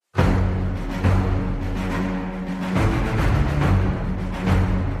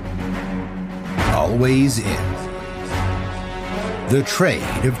always in. The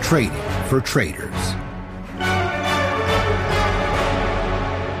Trade of Trading for Traders.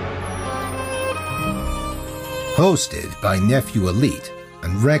 Hosted by Nephew Elite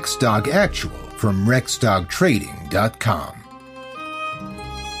and RexDog Actual from RexDogTrading.com.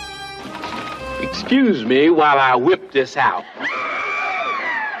 Excuse me while I whip this out.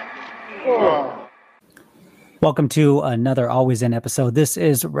 Welcome to another Always In episode. This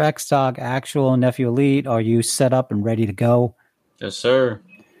is RexDog Actual, Nephew Elite. Are you set up and ready to go? Yes, sir.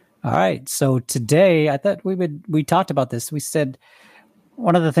 All right. So today, I thought we talked about this. We said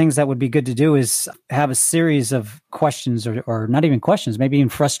one of the things that would be good to do is have a series of questions or not even questions, maybe even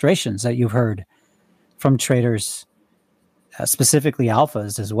frustrations that you've heard from traders, specifically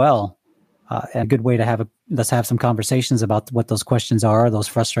alphas as well. And a good way to let's have some conversations about what those questions are, those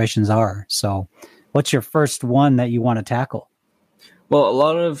frustrations are. So what's your first one that you want to tackle? Well, a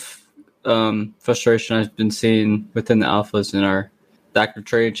lot of frustration I've been seeing within the alphas in our active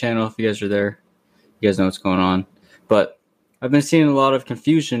trading channel. If you guys are there, you guys know what's going on. But I've been seeing a lot of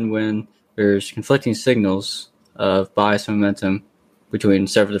confusion when there's conflicting signals of bias and momentum between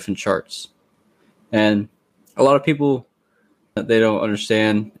several different charts. And a lot of people, they don't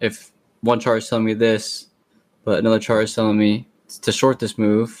understand if one chart is telling me this, but another chart is telling me to short this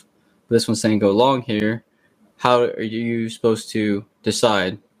move. This one's saying go long here. How are you supposed to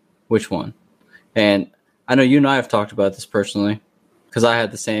decide which one? And I know you and I have talked about this personally because I had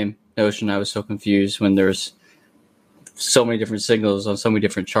the same notion. I was so confused when there's so many different signals on so many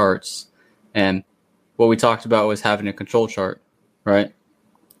different charts. And what we talked about was having a control chart, right?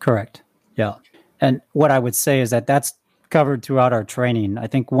 Correct. Yeah. And what I would say is that that's covered throughout our training. I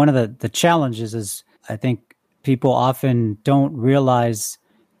think one of the challenges is I think people often don't realize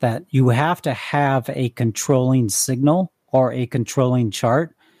that you have to have a controlling signal or a controlling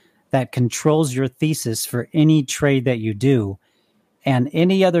chart that controls your thesis for any trade that you do. And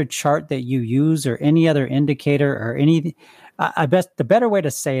any other chart that you use or any other indicator or any, I bet the better way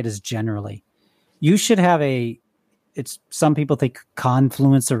to say it is generally, you should have some people think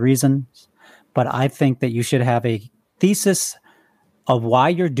confluence of reasons, but I think that you should have a thesis of why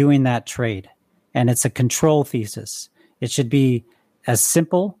you're doing that trade. And it's a control thesis. It should be as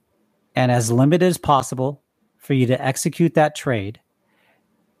simple and as limited as possible for you to execute that trade.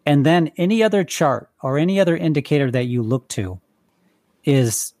 And then any other chart or any other indicator that you look to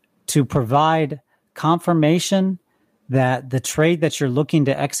is to provide confirmation that the trade that you're looking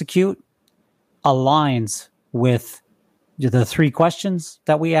to execute aligns with the three questions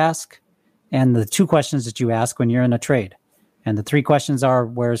that we ask and the two questions that you ask when you're in a trade. And the three questions are,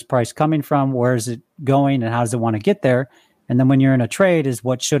 where's price coming from? Where is it going? And how does it want to get there? And then when you're in a trade is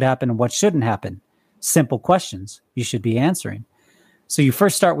what should happen and what shouldn't happen. Simple questions you should be answering. So you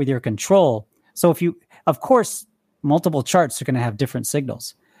first start with your control. So of course, multiple charts are going to have different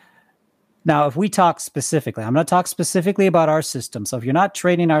signals. Now, if we talk specifically, I'm going to talk specifically about our system. So if you're not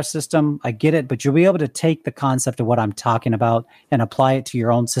trading our system, I get it, but you'll be able to take the concept of what I'm talking about and apply it to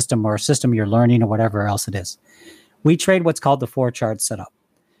your own system or a system you're learning or whatever else it is. We trade what's called the 4-chart setup.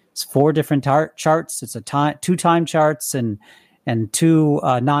 It's 4 different charts. It's 2 time charts and 2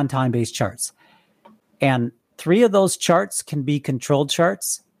 non-time based charts. And 3 of those charts can be controlled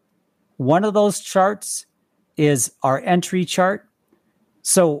charts. One of those charts is our entry chart.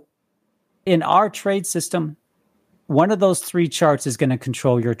 So in our trade system, one of those 3 charts is going to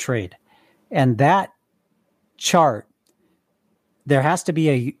control your trade. And that chart, there has to be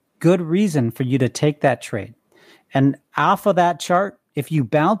a good reason for you to take that trade. And off of that chart, if you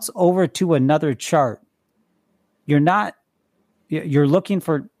bounce over to another chart, you're looking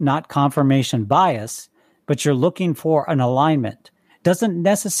for not confirmation bias, but you're looking for an alignment. Doesn't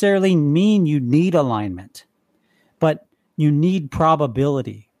necessarily mean you need alignment, but you need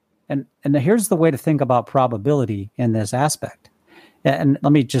probability. And here's the way to think about probability in this aspect. And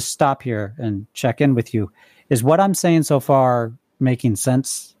let me just stop here and check in with you. Is what I'm saying so far making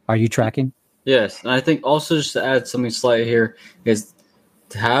sense? Are you tracking? Yes. And I think also just to add something slight here is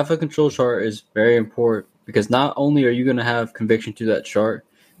to have a control chart is very important because not only are you going to have conviction to that chart,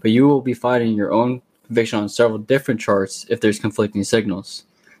 but you will be fighting your own conviction on several different charts if there's conflicting signals.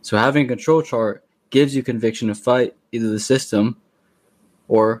 So having a control chart gives you conviction to fight either the system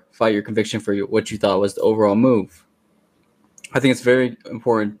or fight your conviction for what you thought was the overall move. I think it's very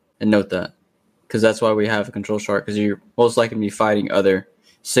important and note that because that's why we have a control chart because you're most likely to be fighting other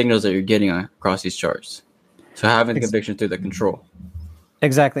signals that you're getting across these charts. So having the conviction through the control.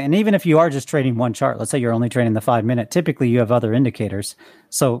 Exactly. And even if you are just trading one chart, let's say you're only trading the 5 minute, typically you have other indicators.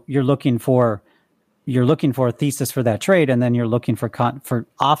 So you're looking for you're looking for a thesis for that trade, and then you're looking for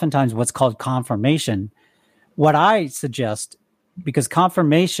oftentimes what's called confirmation. What I suggest, because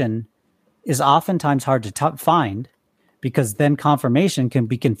confirmation is oftentimes hard to find, because then confirmation can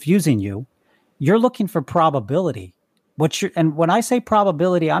be confusing you. You're looking for probability. And when I say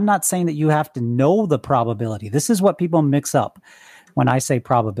probability, I'm not saying that you have to know the probability. This is what people mix up when I say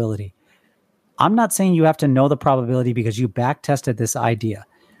probability. I'm not saying you have to know the probability because you back tested this idea.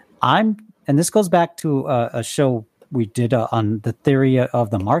 And this goes back to a show we did on the theory of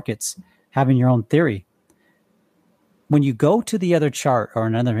the markets, having your own theory. When you go to the other chart or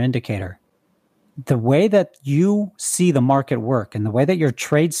another indicator, the way that you see the market work and the way that your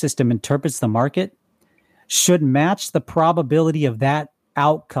trade system interprets the market should match the probability of that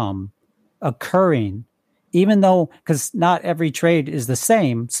outcome occurring, even though, because not every trade is the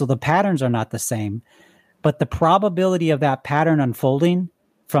same, so the patterns are not the same, but the probability of that pattern unfolding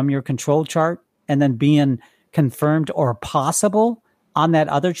from your control chart and then being confirmed or possible on that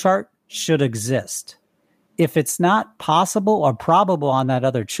other chart should exist. If it's not possible or probable on that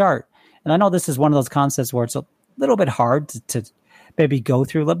other chart, and I know this is one of those concepts where it's a little bit hard to maybe go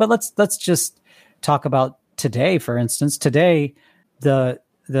through, but let's just talk about today, for instance. Today, the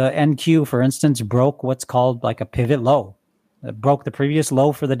NQ, for instance, broke what's called like a pivot low. It broke the previous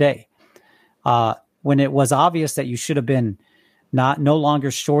low for the day. When it was obvious that you should have been no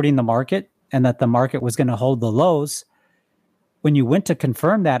longer shorting the market and that the market was going to hold the lows, when you went to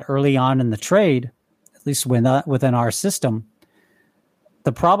confirm that early on in the trade, at least within our system,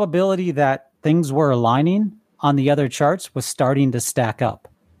 the probability that things were aligning on the other charts was starting to stack up.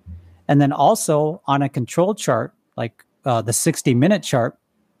 And then also on a control chart, like the 60-minute chart,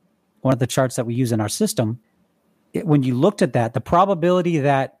 one of the charts that we use in our system, when you looked at that, the probability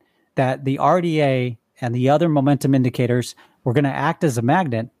that the RDA and the other momentum indicators were going to act as a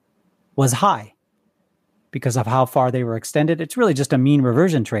magnet was high because of how far they were extended. It's really just a mean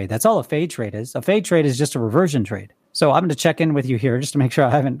reversion trade. That's all a fade trade is. A fade trade is just a reversion trade. So I'm going to check in with you here just to make sure I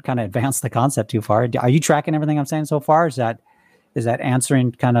haven't kind of advanced the concept too far. Are you tracking everything I'm saying so far? Is that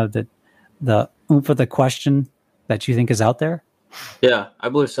answering kind of the oomph of the question that you think is out there? Yeah, I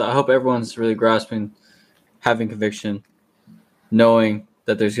believe so. I hope everyone's really grasping, having conviction, knowing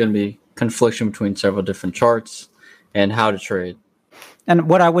that there's going to be confliction between several different charts and how to trade. And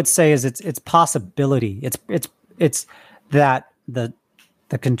what I would say is it's possibility. It's that the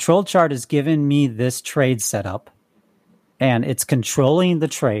control chart is giving me this trade setup, and it's controlling the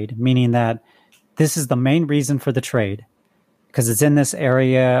trade, meaning that this is the main reason for the trade because it's in this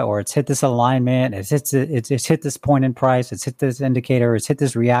area or it's hit this alignment, it's hit this point in price, it's hit this indicator, it's hit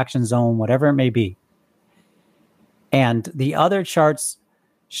this reaction zone, whatever it may be. And the other charts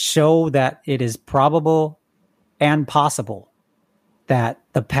show that it is probable and possible that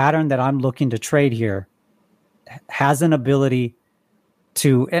the pattern that I'm looking to trade here has an ability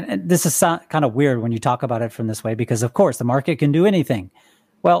to, and this is kind of weird when you talk about it from this way, because of course the market can do anything.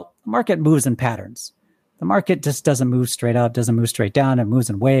 Well, the market moves in patterns. The market just doesn't move straight up, doesn't move straight down. It moves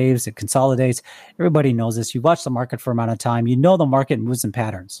in waves, it consolidates. Everybody knows this. You watch the market for an amount of time, you know the market moves in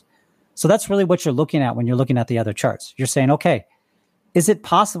patterns. So that's really what you're looking at when you're looking at the other charts. You're saying, okay, is it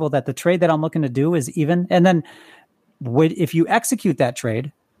possible that the trade that I'm looking to do is even? And then if you execute that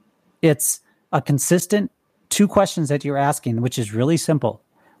trade, it's a consistent two questions that you're asking, which is really simple.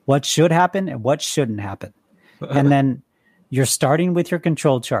 What should happen and what shouldn't happen? And then you're starting with your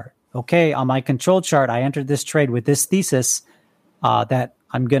control chart. Okay, on my control chart, I entered this trade with this thesis that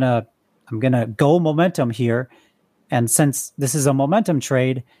I'm gonna go momentum here. And since this is a momentum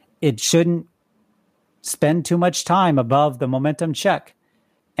trade, it shouldn't spend too much time above the momentum check.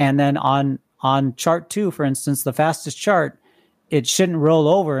 And then on chart 2, for instance, the fastest chart, it shouldn't roll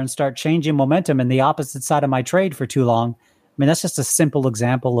over and start changing momentum in the opposite side of my trade for too long. I mean, that's just a simple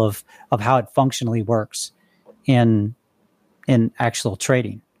example of how it functionally works in actual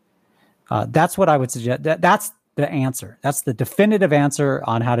trading. That's what I would suggest. That's the answer. That's the definitive answer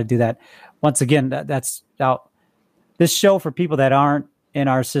on how to do that. Once again, that's out. This show, for people that aren't in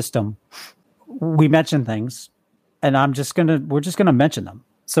our system, we mention things, and we're just gonna mention them.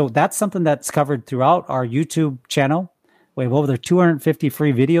 So that's something that's covered throughout our YouTube channel. We have over 250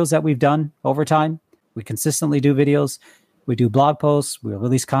 free videos that we've done over time. We consistently do videos. We do blog posts. We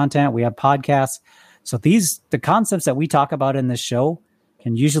release content. We have podcasts. So the concepts that we talk about in this show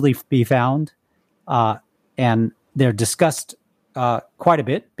can usually be found, and they're discussed quite a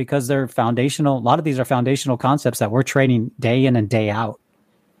bit because they're foundational. A lot of these are foundational concepts that we're trading day in and day out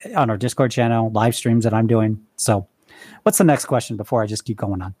on our Discord channel, live streams that I'm doing. So what's the next question before I just keep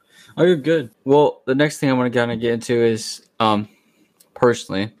going on? Oh, you're good. Well, the next thing I want to kind of get into is,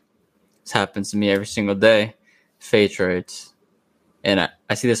 personally, This happens to me every single day. Fade trades. And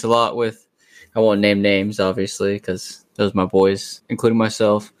I see this a lot with, I won't name names, obviously, because those are my boys, including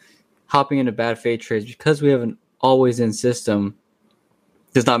myself. Hopping into bad fade trades because we have an always in system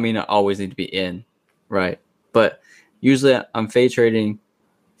does not mean I always need to be in, right? But usually I'm fade trading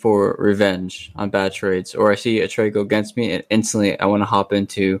for revenge on bad trades, or I see a trade go against me and instantly I want to hop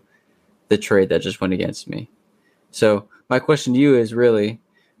into the trade that just went against me. So my question to you is really,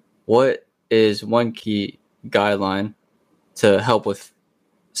 what is one key guideline to help with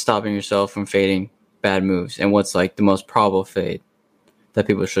stopping yourself from fading bad moves, and what's like the most probable fade that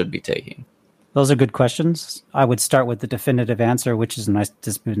people should be taking? Those are good questions. I would start with the definitive answer, which is, and I've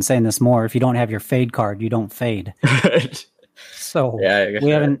just been saying this more, if you don't have your fade card, you don't fade. So we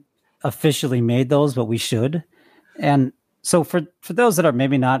haven't officially made those, but we should. And so for those that are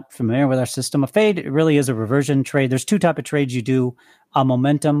maybe not familiar with our system, a fade really is a reversion trade. There's two types of trades you do. A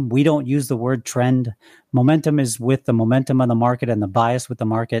momentum, we don't use the word trend. Momentum is with the momentum of the market and the bias with the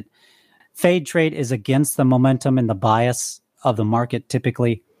market. Fade trade is against the momentum and the bias of the market,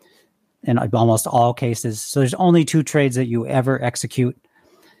 typically in almost all cases. So there's only two trades that you ever execute.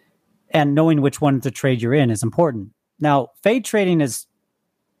 And knowing which one the trade you're in is important. Now, fade trading is,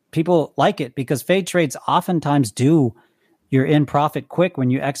 people like it because fade trades oftentimes you're in profit quick when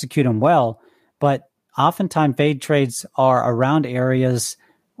you execute them well, but oftentimes fade trades are around areas,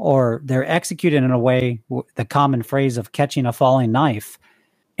 or they're executed in a way, the common phrase of catching a falling knife.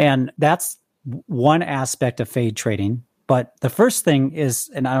 And that's one aspect of fade trading. But the first thing is,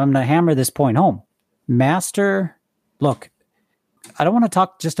 and I'm going to hammer this point home, look, I don't want to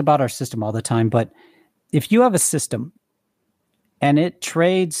talk just about our system all the time, but if you have a system and it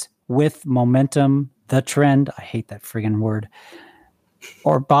trades with momentum, the trend, I hate that friggin' word,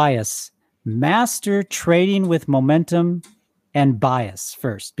 or bias, master trading with momentum and bias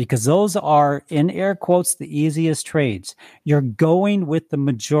first, because those are, in air quotes, the easiest trades. You're going with the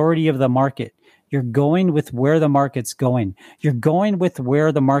majority of the market. You're going with where the market's going. You're going with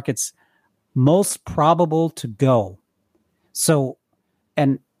where the market's most probable to go. So,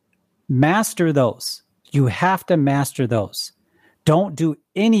 and master those. You have to master those. Don't do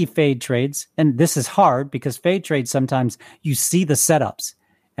any fade trades. And this is hard because fade trades, sometimes you see the setups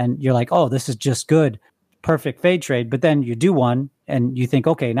and you're like, oh, this is just good. Perfect fade trade. But then you do one and you think,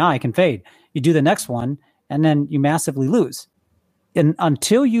 okay, now I can fade. You do the next one and then you massively lose. And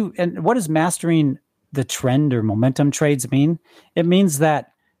what does mastering the trend or momentum trades mean? It means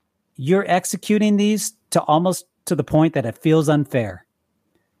that you're executing these to almost to the point that it feels unfair.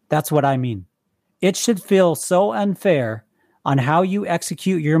 That's what I mean. It should feel so unfair on how you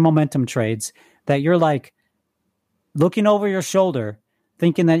execute your momentum trades that you're like looking over your shoulder,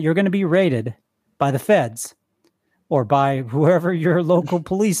 thinking that you're going to be raided by the feds or by whoever your local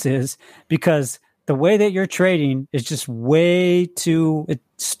police is, because the way that you're trading is just way too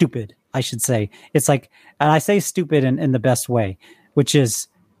stupid, I should say. It's like, and I say stupid in the best way, which is,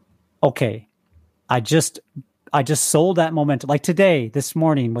 okay, I just sold that momentum. Like today, this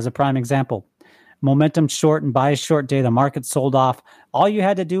morning was a prime example. Momentum short and bias short day, the market sold off. All you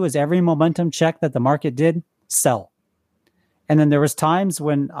had to do is every momentum check that the market did, sell. And then there was times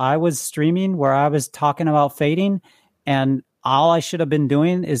when I was streaming where I was talking about fading, and all I should have been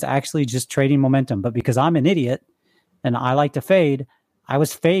doing is actually just trading momentum. But because I'm an idiot and I like to fade, I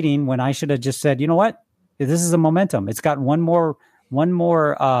was fading when I should have just said, you know what? This is a momentum. It's got one more,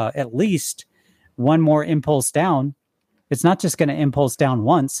 at least one more impulse down. It's not just going to impulse down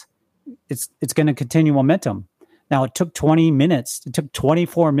once. It's going to continue momentum. Now, it took 20 minutes. It took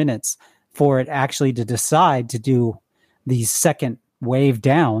 24 minutes for it actually to decide to do the second wave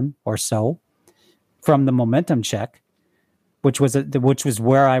down or so from the momentum check, which was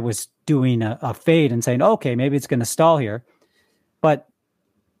where I was doing a fade and saying, okay, maybe it's going to stall here. But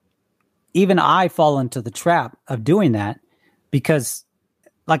even I fall into the trap of doing that because,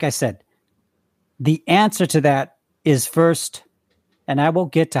 like I said, the answer to that is first, and I will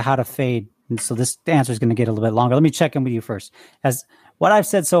get to how to fade. And so this answer is going to get a little bit longer. Let me check in with you first. Has what I've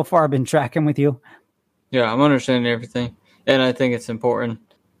said so far been tracking with you? Yeah, I'm understanding everything. And I think it's important.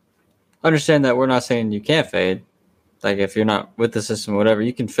 Understand that we're not saying you can't fade. Like if you're not with the system or whatever,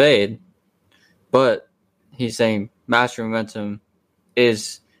 you can fade. But he's saying master momentum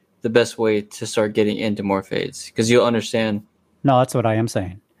is the best way to start getting into more fades because you'll understand. No, that's what I am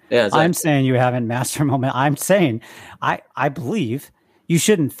saying. Yeah, exactly. I'm saying you haven't mastered momentum. I'm saying I believe you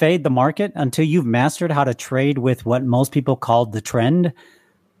shouldn't fade the market until you've mastered how to trade with what most people call the trend,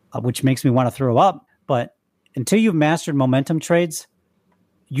 which makes me want to throw up. But until you've mastered momentum trades,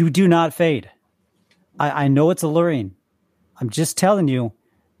 you do not fade. I know it's alluring. I'm just telling you,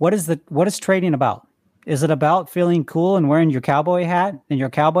 what is trading about? Is it about feeling cool and wearing your cowboy hat and your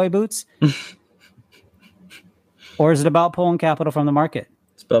cowboy boots? Or is it about pulling capital from the market?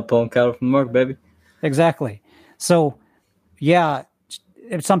 It's about pulling capital from the market, baby. Exactly. So, yeah,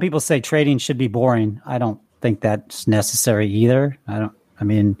 if some people say trading should be boring, I don't think that's necessary either. I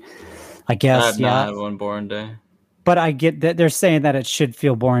guess, I had one boring day. But I get that they're saying that it should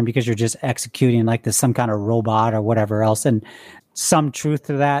feel boring because you're just executing like this some kind of robot or whatever else. And some truth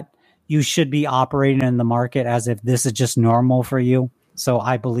to that. You should be operating in the market as if this is just normal for you. So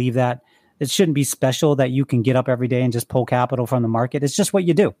I believe that it shouldn't be special that you can get up every day and just pull capital from the market. It's just what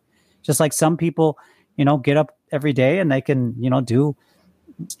you do. Just like some people, get up every day and they can,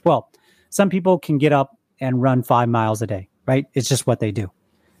 some people can get up and run 5 miles a day, right? It's just what they do.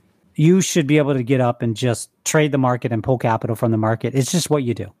 You should be able to get up and just trade the market and pull capital from the market. It's just what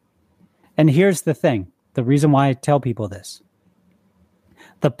you do. And here's the thing. The reason why I tell people this.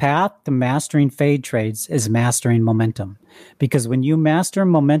 The path to mastering fade trades is mastering momentum. Because when you master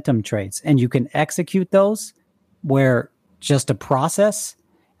momentum trades and you can execute those where just a process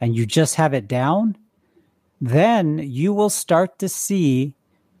and you just have it down, then you will start to see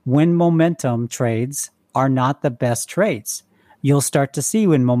when momentum trades are not the best trades. You'll start to see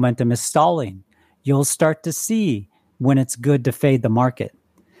when momentum is stalling. You'll start to see when it's good to fade the market.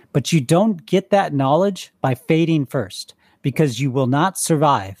 But you don't get that knowledge by fading first. Because you will not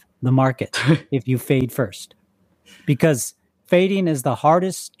survive the market if you fade first. Because fading is the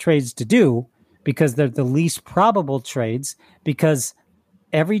hardest trades to do because they're the least probable trades. Because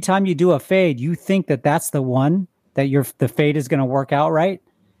every time you do a fade, you think that that's the one that the fade is going to work out right.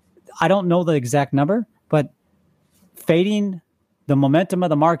 I don't know the exact number, but fading the momentum of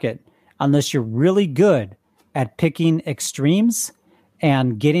the market, unless you're really good at picking extremes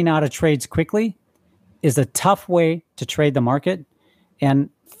and getting out of trades quickly, is a tough way to trade the market. And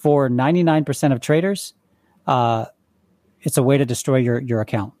for 99% of traders, it's a way to destroy your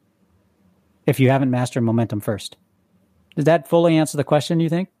account if you haven't mastered momentum first. Did that fully answer the question, you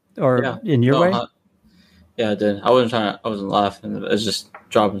think? Or in your way? Yeah, it did. I wasn't laughing. It was just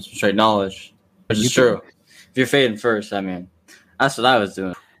dropping some straight knowledge, which is true. If you're fading first, that's what I was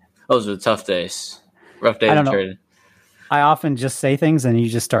doing. Those were tough days. Rough days of trading. I often just say things and you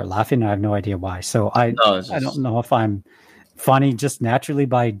just start laughing. And I have no idea why. So I don't know if I'm funny just naturally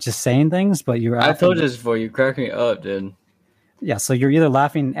by just saying things, but I told you this before. You crack me up, dude. Yeah. So you're either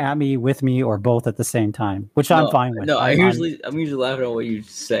laughing at me, with me, or both at the same time, which I'm fine with. No, I'm usually laughing at what you're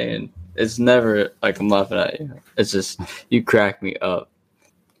saying. It's never like I'm laughing at you. It's just you crack me up.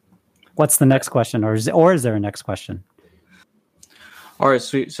 What's the next question, or is there a next question? All right,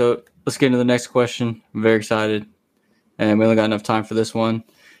 sweet. So let's get into the next question. I'm very excited. And we only got enough time for this one.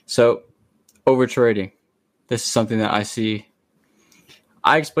 So, overtrading. This is something that I see.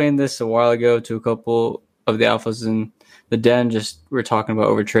 I explained this a while ago to a couple of the alphas in the den. Just we're talking about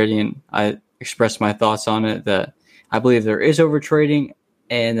overtrading. I expressed my thoughts on it that I believe there is overtrading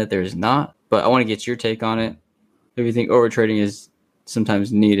and that there's not. But I want to get your take on it. If you think overtrading is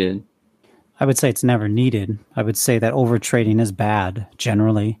sometimes needed. I would say it's never needed. I would say that overtrading is bad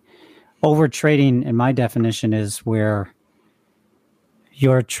generally. Overtrading, in my definition, is where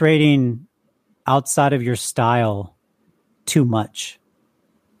you're trading outside of your style too much.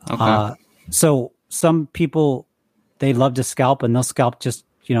 Okay. So some people, they love to scalp, and they'll scalp just,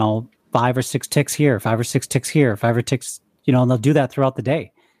 5 or 6 ticks here, 5 or 6 ticks here, 5 or ticks, and they'll do that throughout the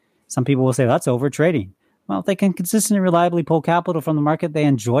day. Some people will say that's overtrading. Well, if they can consistently, reliably pull capital from the market, they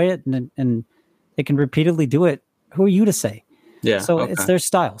enjoy it, and they can repeatedly do it. Who are you to say? Yeah. So It's their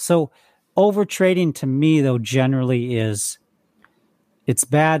style. So overtrading to me, though, generally it's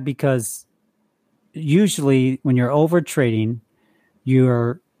bad because usually when you're overtrading,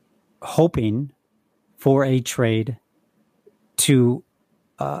 you're hoping for a trade to,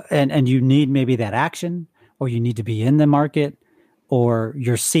 and you need maybe that action, or you need to be in the market, or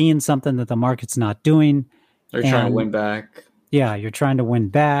you're seeing something that the market's not doing. They're trying to win back. Yeah, you're trying to win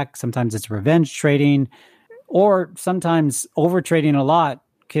back. Sometimes it's revenge trading, or sometimes overtrading a lot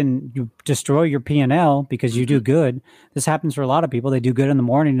can you destroy your P&L because you do good. This happens for a lot of people. They do good in the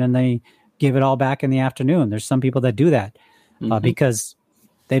morning and they give it all back in the afternoon. There's some people that do that because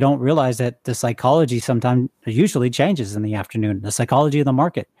they don't realize that the psychology usually changes in the afternoon, the psychology of the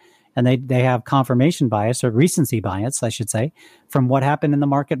market. And they have confirmation bias, or recency bias, I should say, from what happened in the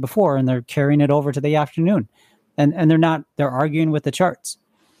market before, and they're carrying it over to the afternoon. And they're arguing with the charts.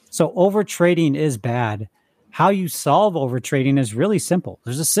 So overtrading is bad. How you solve overtrading is really simple.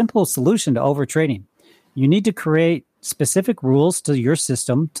 There's a simple solution to overtrading. You need to create specific rules to your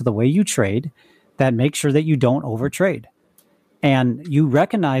system, to the way you trade, that make sure that you don't overtrade. And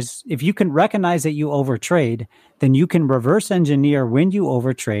if you can recognize that you overtrade, then you can reverse engineer when you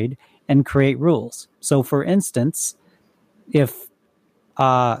overtrade and create rules. So for instance, if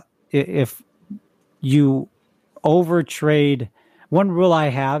you overtrade, one rule I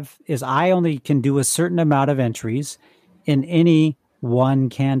have is I only can do a certain amount of entries in any one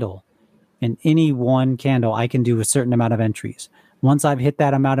candle. In any one candle, I can do a certain amount of entries. Once I've hit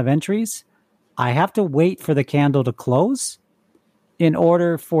that amount of entries, I have to wait for the candle to close in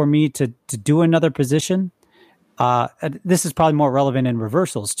order for me to do another position. This is probably more relevant in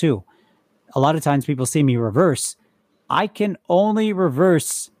reversals too. A lot of times people see me reverse. I can only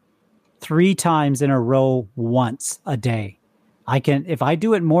reverse 3 times in a row once a day. If I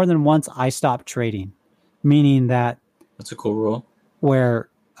do it more than once, I stop trading, meaning that That's a cool rule. Where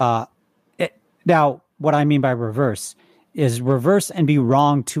now what I mean by reverse is reverse and be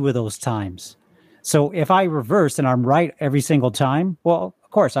wrong 2 of those times. So if I reverse and I'm right every single time, well,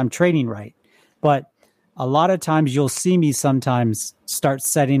 of course I'm trading right. But a lot of times you'll see me sometimes start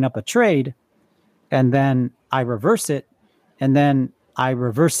setting up a trade and then I reverse it and then I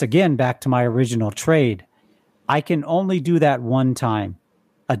reverse again back to my original trade. I can only do that 1 time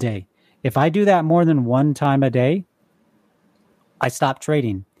a day. If I do that more than 1 time a day, I stop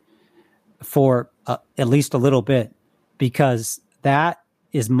trading for at least a little bit, because that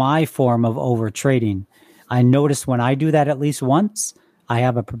is my form of over trading. I notice when I do that at least once, I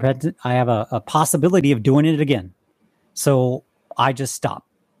have a possibility of doing it again. So I just stop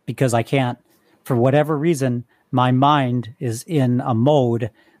because I can't, for whatever reason, my mind is in a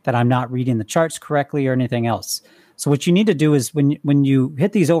mode that I'm not reading the charts correctly or anything else. So what you need to do is when you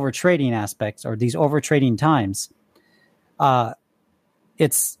hit these over trading aspects or these over trading times,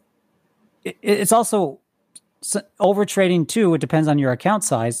 it's also over trading too. It depends on your account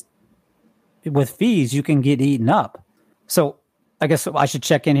size. With fees, you can get eaten up. So I guess I should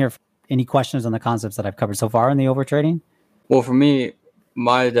check in here for any questions on the concepts that I've covered so far in the over trading. Well, for me,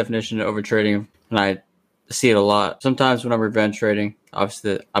 my definition of over trading, and I see it a lot. Sometimes when I'm revenge trading,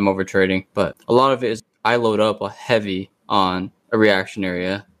 obviously I'm over trading, but a lot of it is I load up a heavy on a reaction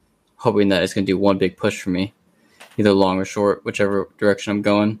area, hoping that it's going to do one big push for me, either long or short, whichever direction I'm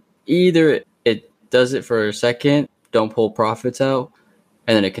going. Either it does it for a second, don't pull profits out,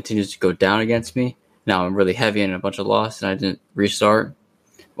 and then it continues to go down against me. Now I'm really heavy and a bunch of loss and I didn't restart.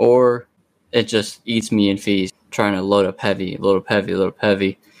 Or it just eats me in fees, trying to load up heavy,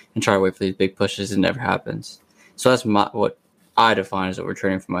 and try to wait for these big pushes. It never happens. So that's what I define as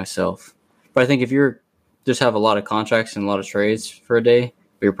overtrading for myself. But I think if you're just have a lot of contracts and a lot of trades for a day,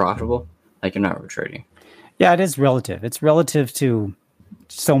 but you're profitable, like you're not overtrading. Yeah, it is relative. It's relative to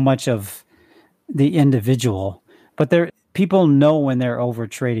so much of the individual. But people know when they're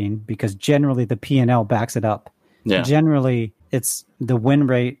overtrading because generally the P&L backs it up. Yeah. Generally, it's the win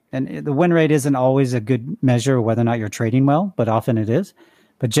rate. And the win rate isn't always a good measure of whether or not you're trading well, but often it is.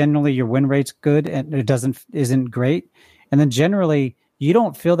 But generally, your win rate's good and it isn't great. And then generally, you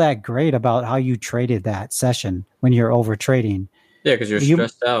don't feel that great about how you traded that session when you're over trading. Yeah, because you're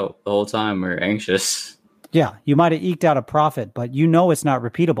stressed out the whole time or anxious. Yeah, you might have eked out a profit, but you know it's not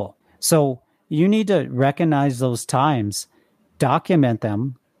repeatable. So you need to recognize those times, document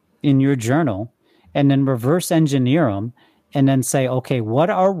them in your journal, and then reverse engineer them, and then say, okay, what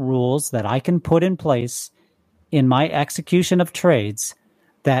are rules that I can put in place in my execution of trades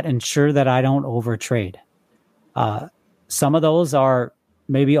that ensure that I don't overtrade? Some of those are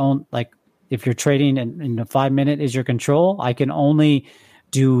maybe like if you're trading and the 5 minute is your control, I can only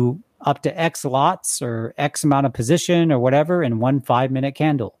do up to X lots or X amount of position or whatever in one 5 minute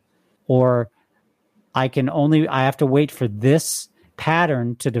candle. Or I have to wait for this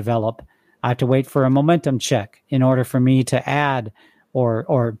pattern to develop. I have to wait for a momentum check in order for me to add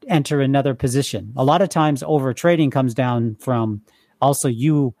or enter another position. A lot of times over trading comes down from also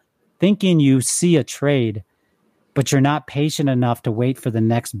you thinking you see a trade, but you're not patient enough to wait for the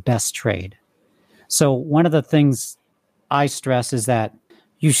next best trade. So one of the things I stress is that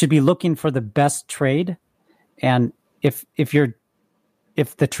you should be looking for the best trade. And if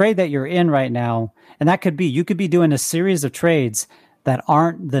the trade that you're in right now, and that could be, you could be doing a series of trades that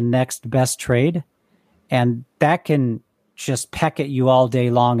aren't the next best trade, and that can just peck at you all day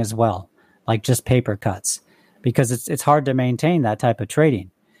long as well, like just paper cuts, because it's hard to maintain that type of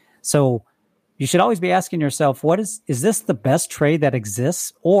trading. So you should always be asking yourself, is this the best trade that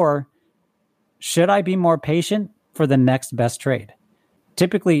exists, or should I be more patient for the next best trade?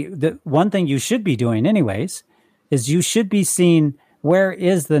 Typically, the one thing you should be doing anyways is you should be seeing where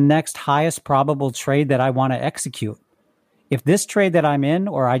is the next highest probable trade that I want to execute. If this trade that I'm in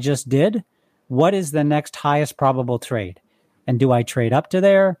or I just did, what is the next highest probable trade? And do I trade up to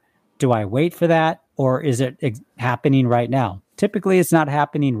there? Do I wait for that? Or is it happening right now? Typically, it's not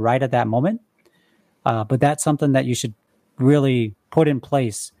happening right at that moment. But that's something that you should really put in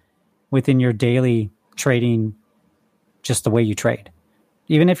place within your daily trading, just the way you trade.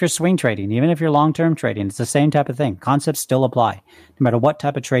 Even if you're swing trading, even if you're long-term trading, it's the same type of thing. Concepts still apply, no matter what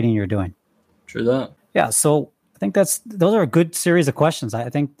type of trading you're doing. True that. Yeah, so I think those are a good series of questions. I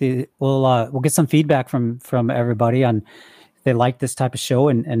think we'll get some feedback from everybody on if they like this type of show,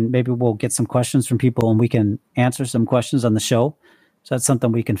 and maybe we'll get some questions from people and we can answer some questions on the show. So that's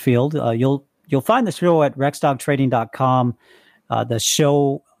something we can field. You'll find the show at rexdogtrading.com. The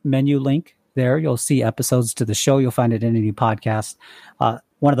show menu link there, you'll see episodes to the show. You'll find it in any podcast.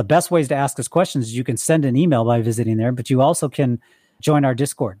 One of the best ways to ask us questions is you can send an email by visiting there, but you also can join our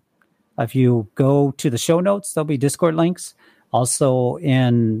Discord. If you go to the show notes, there'll be Discord links. Also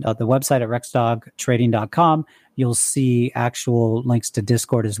in the website at rexdogtrading.com, you'll see actual links to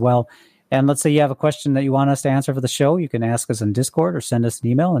Discord as well. And let's say you have a question that you want us to answer for the show, you can ask us on Discord or send us an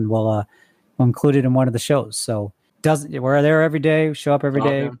email, and we'll include it in one of the shows. So we're there every day, show up every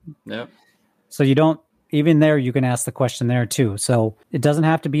day. Yep. So you don't, even there, you can ask the question there too. So it doesn't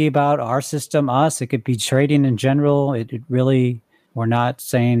have to be about our system, us. It could be trading in general. It really, we're not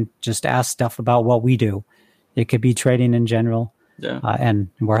saying just ask stuff about what we do. It could be trading in general. Yeah. And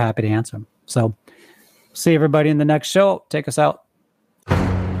we're happy to answer them. So see everybody in the next show. Take us out.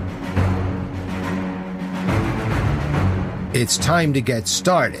 It's time to get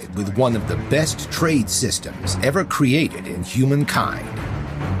started with one of the best trade systems ever created in humankind.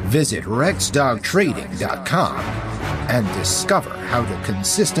 Visit rexdogtrading.com and discover how to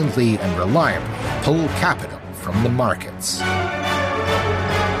consistently and reliably pull capital from the markets.